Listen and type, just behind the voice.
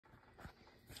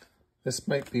This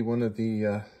might be one of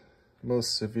the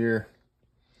most severe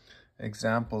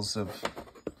examples of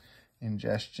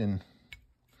ingestion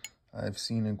I've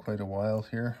seen in quite a while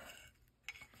here.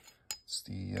 It's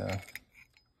the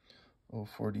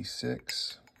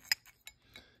 046.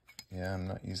 Yeah, I'm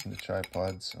not using the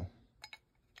tripod, so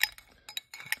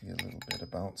be a little bit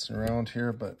of bouncing around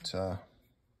here, but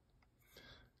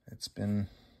it's been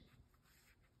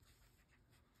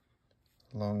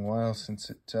a long while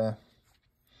since it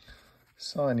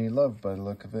saw any love by the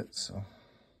look of it, so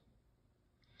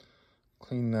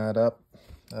clean that up.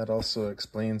 That also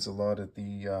explains a lot of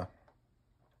the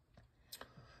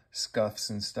scuffs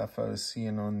and stuff I was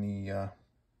seeing on the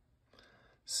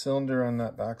cylinder on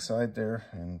that back side there,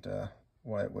 and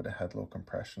why it would have had low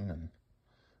compression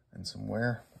and some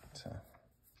wear. But,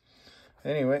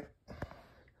 anyway,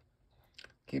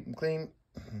 keep them clean.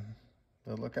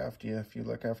 They'll look after you if you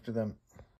look after them.